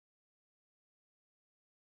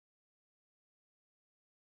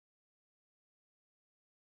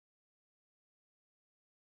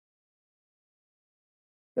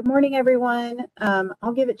Good morning, everyone.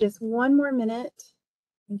 I'll give it just one more minute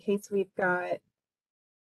in case we've got a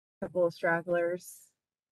couple of stragglers,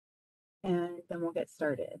 and then we'll get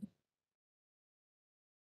started.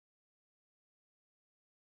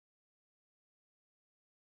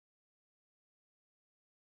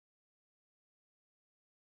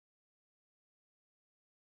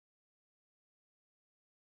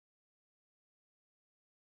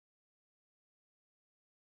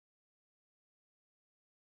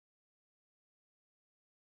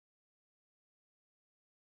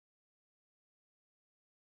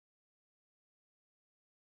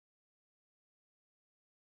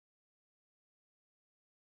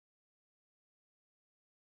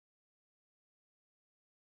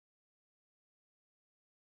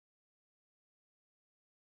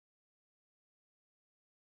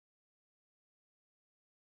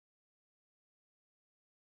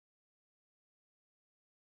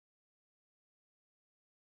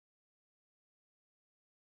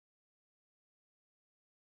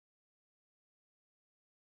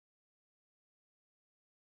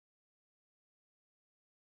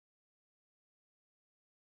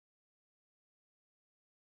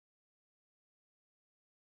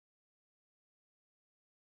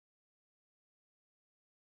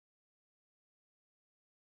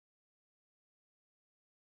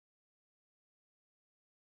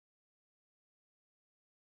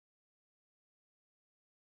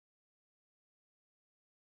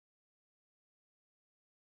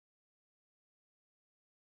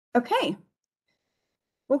 Okay,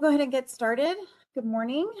 we'll go ahead and get started. Good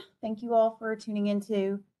morning. Thank you all for tuning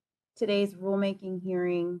into today's rulemaking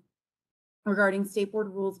hearing regarding state board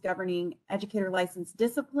rules governing educator license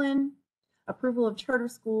discipline, approval of charter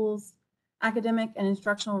schools, academic and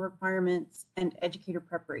instructional requirements, and educator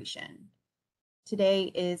preparation.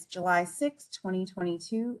 Today is July 6,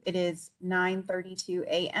 2022. It is 9:32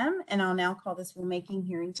 a.m. and I'll now call this rulemaking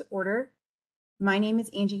hearing to order. My name is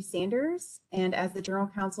Angie Sanders, and as the General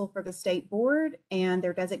Counsel for the State Board and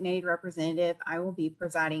their designated representative, I will be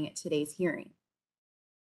presiding at today's hearing.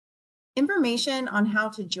 Information on how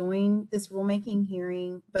to join this rulemaking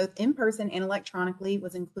hearing, both in person and electronically,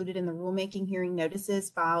 was included in the rulemaking hearing notices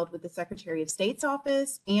filed with the Secretary of State's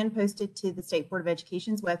office and posted to the State Board of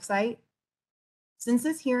Education's website. Since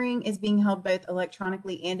this hearing is being held both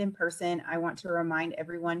electronically and in person, I want to remind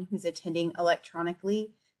everyone who's attending electronically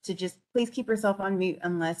to just please keep yourself on mute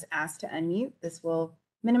unless asked to unmute. This will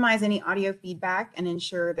minimize any audio feedback and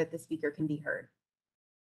ensure that the speaker can be heard.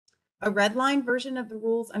 A red line version of the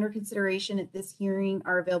rules under consideration at this hearing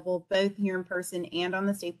are available both here in person and on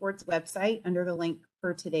the State Board's website under the link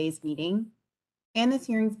for today's meeting. And this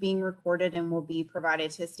hearing is being recorded and will be provided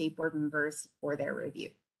to State Board members for their review.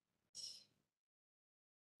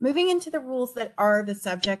 Moving into the rules that are the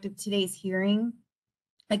subject of today's hearing,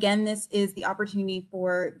 again, this is the opportunity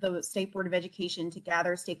for the State Board of Education to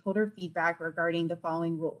gather stakeholder feedback regarding the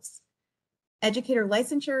following rules: Educator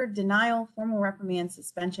Licensure, Denial, Formal Reprimand,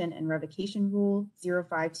 Suspension, and Revocation Rule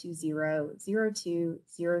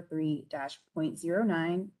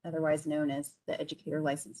 0520-0203-.09, otherwise known as the Educator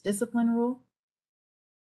License Discipline Rule.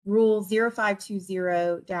 Rule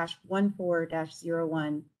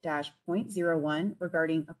 0520-14-01-.01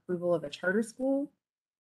 regarding approval of a charter school.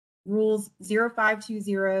 Rules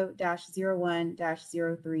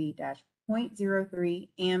 0520-01-03-.03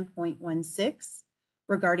 and .16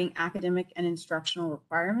 regarding academic and instructional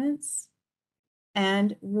requirements,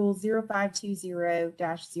 and Rule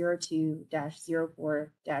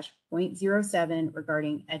 0520-02-04-.07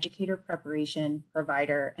 regarding educator preparation,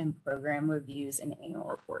 provider, and program reviews and annual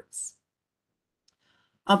reports.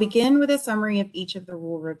 I'll begin with a summary of each of the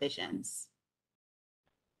rule revisions.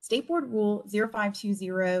 State Board Rule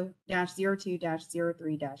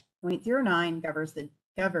 0520-02-03-.09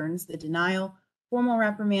 governs the denial, formal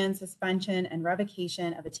reprimand, suspension, and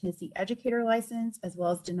revocation of a Tennessee educator license, as well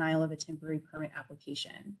as denial of a temporary permit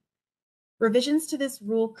application. Revisions to this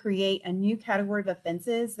rule create a new category of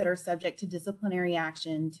offenses that are subject to disciplinary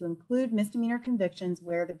action to include misdemeanor convictions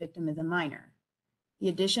where the victim is a minor. The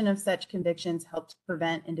addition of such convictions helps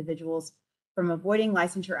prevent individuals from avoiding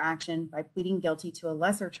licensure action by pleading guilty to a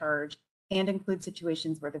lesser charge and include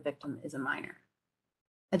situations where the victim is a minor.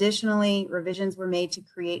 Additionally, revisions were made to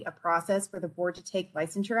create a process for the board to take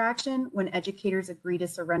licensure action when educators agree to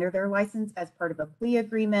surrender their license as part of a plea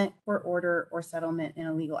agreement, court order, or settlement in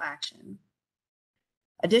a legal action.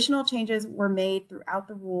 Additional changes were made throughout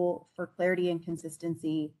the rule for clarity and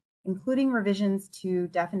consistency, including revisions to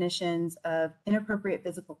definitions of inappropriate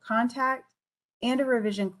physical contact and a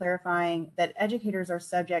revision clarifying that educators are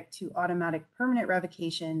subject to automatic permanent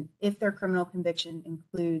revocation if their criminal conviction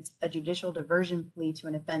includes a judicial diversion plea to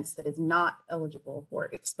an offense that is not eligible for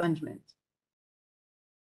expungement.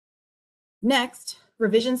 Next,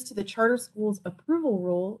 revisions to the Charter Schools Approval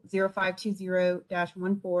Rule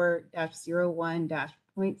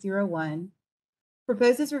 0520-14-01-.01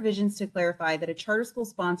 proposes revisions to clarify that a charter school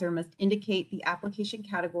sponsor must indicate the application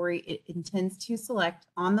category it intends to select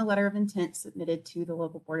on the letter of intent submitted to the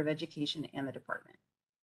local Board of Education and the department.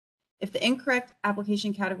 If the incorrect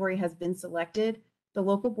application category has been selected, the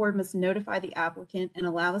local board must notify the applicant and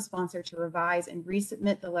allow the sponsor to revise and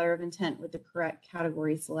resubmit the letter of intent with the correct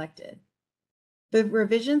category selected. The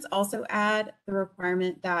revisions also add the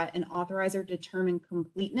requirement that an authorizer determine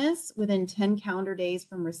completeness within 10 calendar days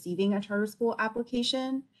from receiving a charter school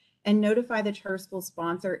application and notify the charter school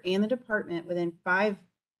sponsor and the department within 10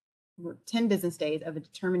 business days of a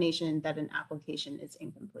determination that an application is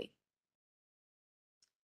incomplete.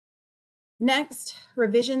 Next,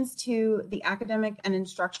 revisions to the academic and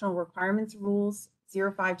instructional requirements rules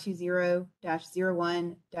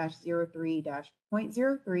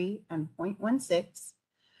 0520-01-03-0.03 and 0.16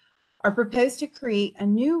 are proposed to create a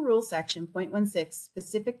new rule section 0.16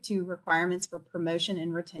 specific to requirements for promotion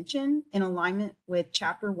and retention in alignment with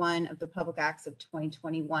Chapter 1 of the Public Acts of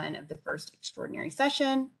 2021 of the First Extraordinary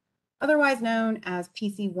Session, otherwise known as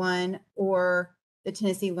PC1 or the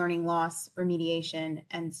Tennessee Learning Loss Remediation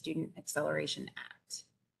and Student Acceleration Act.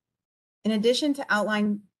 In addition to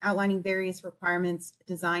outlining various requirements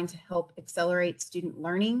designed to help accelerate student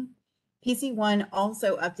learning, PC1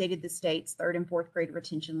 also updated the state's 3rd and 4th grade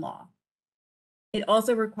retention law. It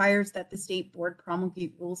also requires that the state board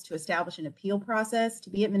promulgate rules to establish an appeal process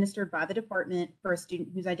to be administered by the department for a student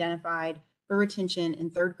who's identified for retention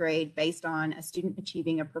in 3rd grade based on a student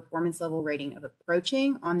achieving a performance level rating of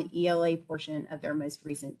approaching on the ELA portion of their most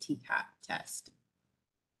recent TCAP test.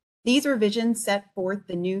 These revisions set forth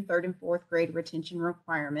the new 3rd and 4th grade retention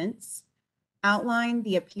requirements, outline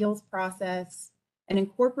the appeals process, and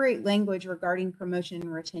incorporate language regarding promotion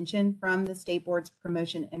and retention from the state board's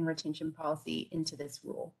promotion and retention policy into this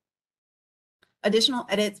rule. Additional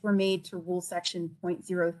edits were made to rule section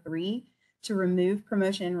 0.03 to remove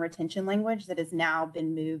promotion and retention language that has now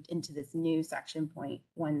been moved into this new section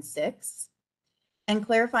 0.16, and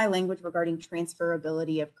clarify language regarding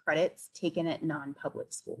transferability of credits taken at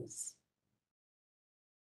non-public schools.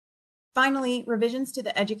 Finally, revisions to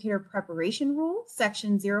the Educator Preparation Rule,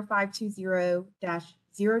 section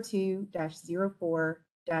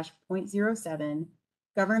 0520-02-04-.07,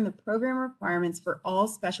 govern the program requirements for all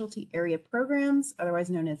specialty area programs, otherwise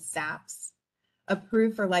known as SAPs,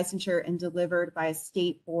 approved for licensure and delivered by a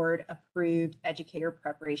state board approved educator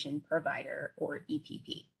preparation provider, or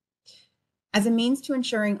EPP. As a means to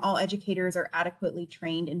ensuring all educators are adequately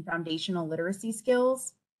trained in foundational literacy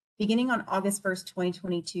skills, beginning on August 1st,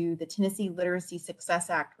 2022, the Tennessee Literacy Success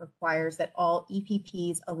Act requires that all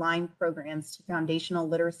EPPs align programs to foundational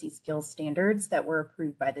literacy skills standards that were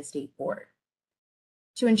approved by the state board.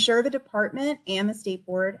 To ensure the department and the state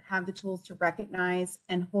board have the tools to recognize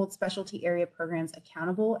and hold specialty area programs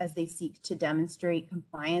accountable as they seek to demonstrate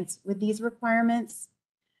compliance with these requirements,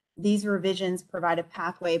 these revisions provide a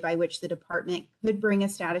pathway by which the department could bring a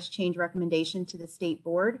status change recommendation to the state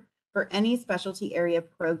board for any specialty area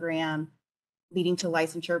program leading to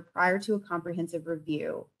licensure prior to a comprehensive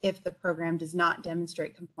review if the program does not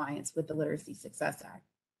demonstrate compliance with the Literacy Success Act.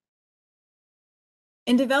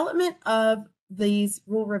 In development of these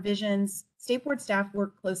rule revisions, state board staff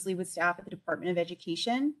work closely with staff at the Department of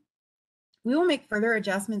Education. We will make further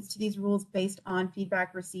adjustments to these rules based on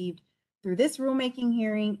feedback received through this rulemaking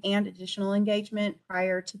hearing and additional engagement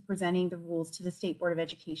prior to presenting the rules to the State Board of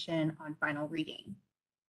Education on final reading.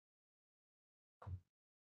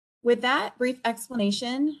 With that brief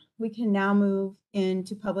explanation, we can now move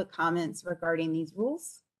into public comments regarding these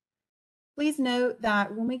rules. Please note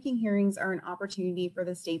that rulemaking hearings are an opportunity for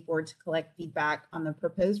the State Board to collect feedback on the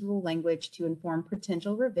proposed rule language to inform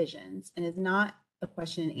potential revisions and is not a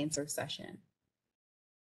question and answer session.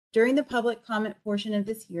 During the public comment portion of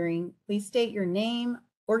this hearing, please state your name,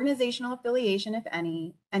 organizational affiliation, if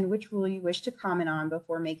any, and which rule you wish to comment on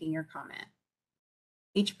before making your comment.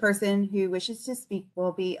 Each person who wishes to speak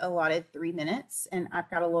will be allotted 3 minutes, and I've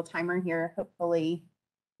got a little timer here. Hopefully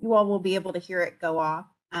you all will be able to hear it go off.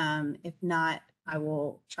 If not, I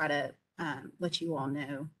will try to let you all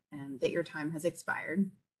know that your time has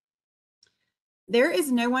expired. There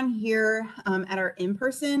is no one here at our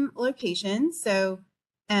in-person location, so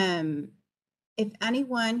if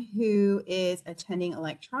anyone who is attending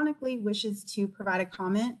electronically wishes to provide a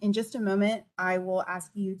comment, in just a moment, I will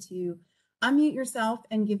ask you to unmute yourself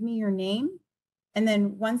and give me your name. And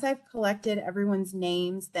then once I've collected everyone's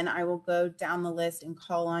names, then I will go down the list and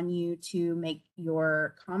call on you to make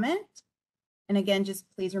your comment. And again, just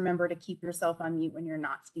please remember to keep yourself on mute when you're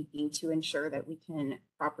not speaking to ensure that we can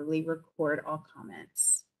properly record all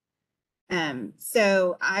comments.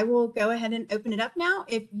 So I will go ahead and open it up now.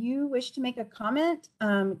 If you wish to make a comment,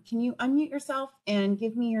 can you unmute yourself and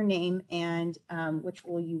give me your name and which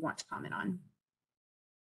rule you want to comment on?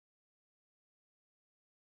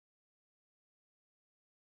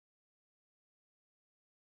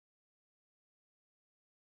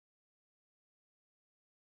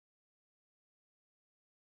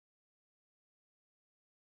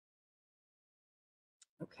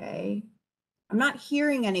 Okay. I'm not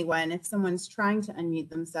hearing anyone if someone's trying to unmute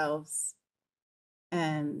themselves.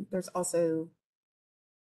 There's also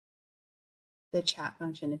the chat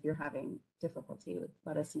function. If you're having difficulty,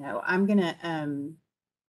 let us know. I'm gonna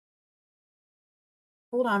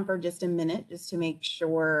hold on for just a minute just to make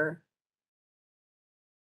sure.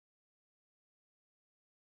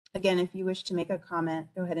 Again, if you wish to make a comment,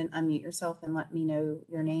 go ahead and unmute yourself and let me know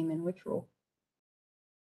your name and which rule.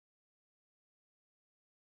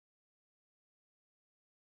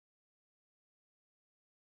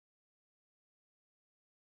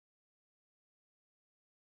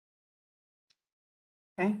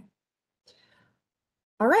 Okay.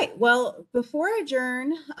 All right. Well, before I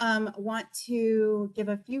adjourn, I want to give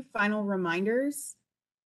a few final reminders.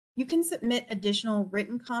 You can submit additional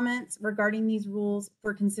written comments regarding these rules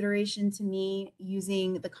for consideration to me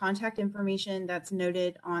using the contact information that's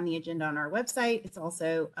noted on the agenda on our website. It's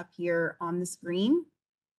also up here on the screen.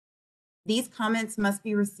 These comments must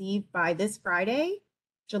be received by this Friday,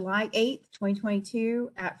 July 8th,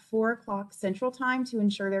 2022 at 4 o'clock Central Time to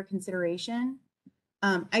ensure their consideration.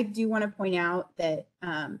 I do want to point out that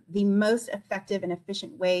the most effective and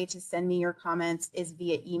efficient way to send me your comments is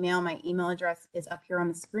via email. My email address is up here on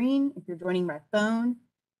the screen. If you're joining by phone,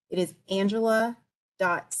 it is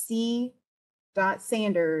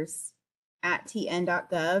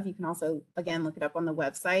angela.c.sanders@tn.gov. You can also, again, look it up on the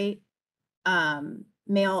website.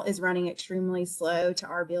 Mail is running extremely slow to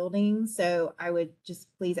our building, so I would just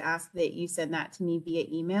please ask that you send that to me via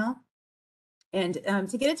email. And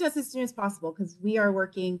to get it to us as soon as possible, because we are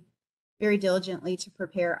working very diligently to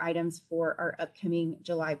prepare items for our upcoming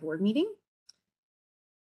July board meeting.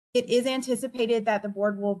 It is anticipated that the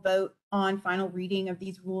board will vote on final reading of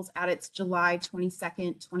these rules at its July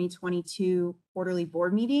 22nd, 2022 quarterly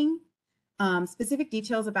board meeting. Specific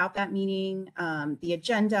details about that meeting, the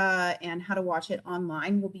agenda, and how to watch it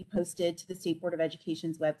online will be posted to the State Board of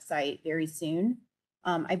Education's website very soon.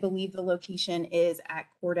 I believe the location is at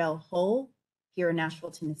Cordell Hull here in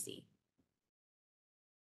Nashville, Tennessee.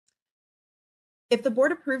 If the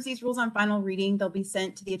board approves these rules on final reading, they'll be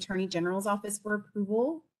sent to the Attorney General's office for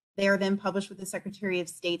approval. They are then published with the Secretary of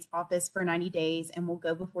State's office for 90 days and will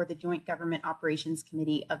go before the Joint Government Operations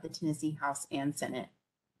Committee of the Tennessee House and Senate.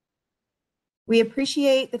 We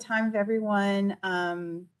appreciate the time of everyone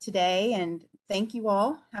today, and thank you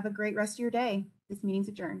all. Have a great rest of your day. This meeting's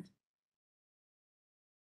adjourned.